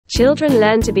Children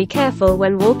learn to be careful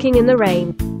when walking in the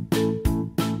rain.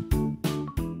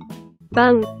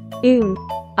 Bung, Oong.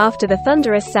 After the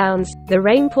thunderous sounds, the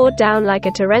rain poured down like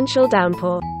a torrential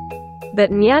downpour.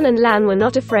 But Ngan and Lan were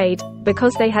not afraid,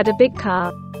 because they had a big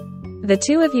car. The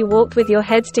two of you walked with your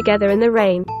heads together in the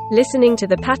rain, listening to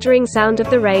the pattering sound of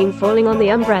the rain falling on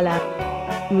the umbrella.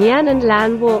 Ngan and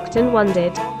Lan walked and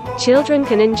wondered. Children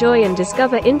can enjoy and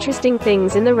discover interesting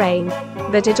things in the rain,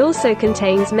 but it also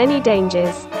contains many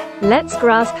dangers. Let's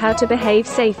grasp how to behave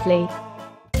safely.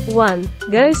 1.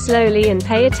 Go slowly and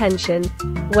pay attention.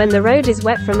 When the road is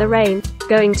wet from the rain,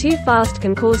 going too fast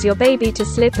can cause your baby to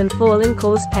slip and fall and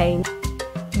cause pain.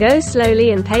 Go slowly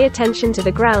and pay attention to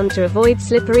the ground to avoid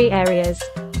slippery areas.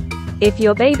 If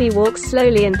your baby walks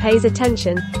slowly and pays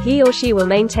attention, he or she will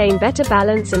maintain better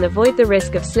balance and avoid the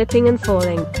risk of slipping and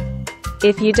falling.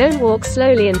 If you don't walk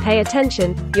slowly and pay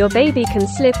attention, your baby can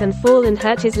slip and fall and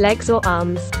hurt his legs or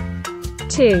arms.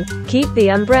 2. Keep the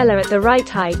umbrella at the right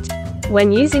height.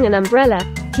 When using an umbrella,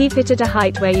 keep it at a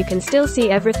height where you can still see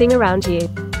everything around you.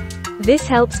 This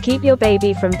helps keep your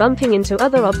baby from bumping into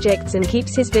other objects and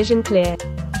keeps his vision clear.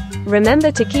 Remember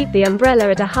to keep the umbrella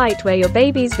at a height where your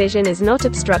baby's vision is not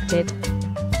obstructed.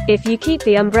 If you keep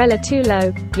the umbrella too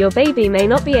low, your baby may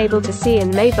not be able to see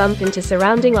and may bump into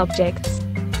surrounding objects.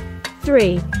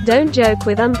 3. Don't joke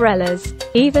with umbrellas.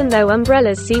 Even though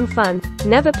umbrellas seem fun,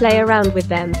 never play around with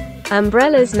them.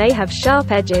 Umbrellas may have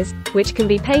sharp edges, which can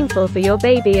be painful for your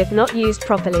baby if not used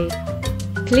properly.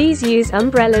 Please use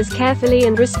umbrellas carefully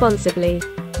and responsibly.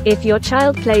 If your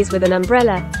child plays with an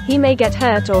umbrella, he may get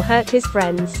hurt or hurt his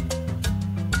friends.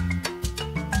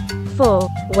 4.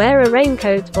 Wear a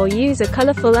raincoat or use a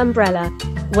colorful umbrella.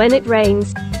 When it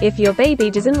rains, if your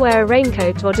baby doesn't wear a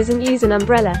raincoat or doesn't use an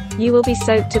umbrella, you will be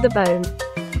soaked to the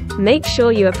bone. Make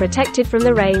sure you are protected from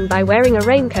the rain by wearing a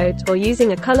raincoat or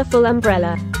using a colorful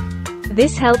umbrella.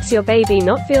 This helps your baby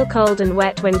not feel cold and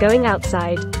wet when going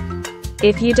outside.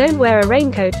 If you don't wear a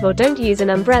raincoat or don't use an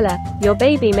umbrella, your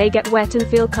baby may get wet and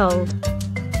feel cold.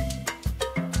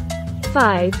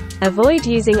 5. Avoid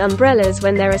using umbrellas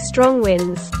when there are strong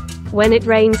winds. When it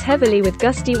rains heavily with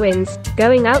gusty winds,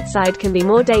 going outside can be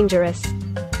more dangerous.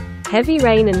 Heavy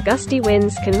rain and gusty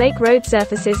winds can make road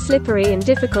surfaces slippery and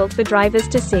difficult for drivers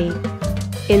to see.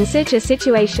 In such a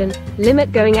situation,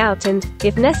 limit going out and,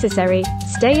 if necessary,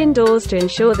 stay indoors to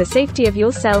ensure the safety of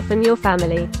yourself and your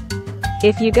family.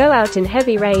 If you go out in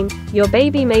heavy rain, your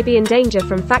baby may be in danger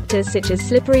from factors such as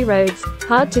slippery roads,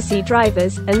 hard-to-see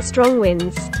drivers, and strong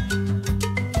winds.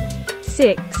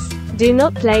 6. Do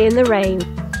not play in the rain.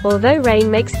 Although rain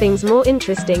makes things more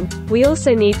interesting, we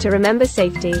also need to remember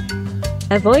safety.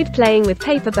 Avoid playing with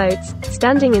paper boats,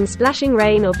 standing in splashing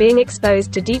rain or being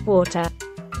exposed to deep water.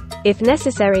 If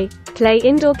necessary, play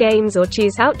indoor games or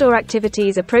choose outdoor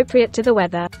activities appropriate to the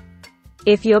weather.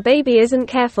 If your baby isn't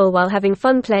careful while having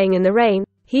fun playing in the rain,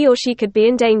 he or she could be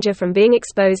in danger from being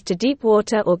exposed to deep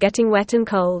water or getting wet and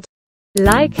cold.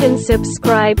 Like and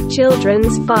subscribe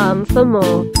Children's Farm for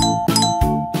more.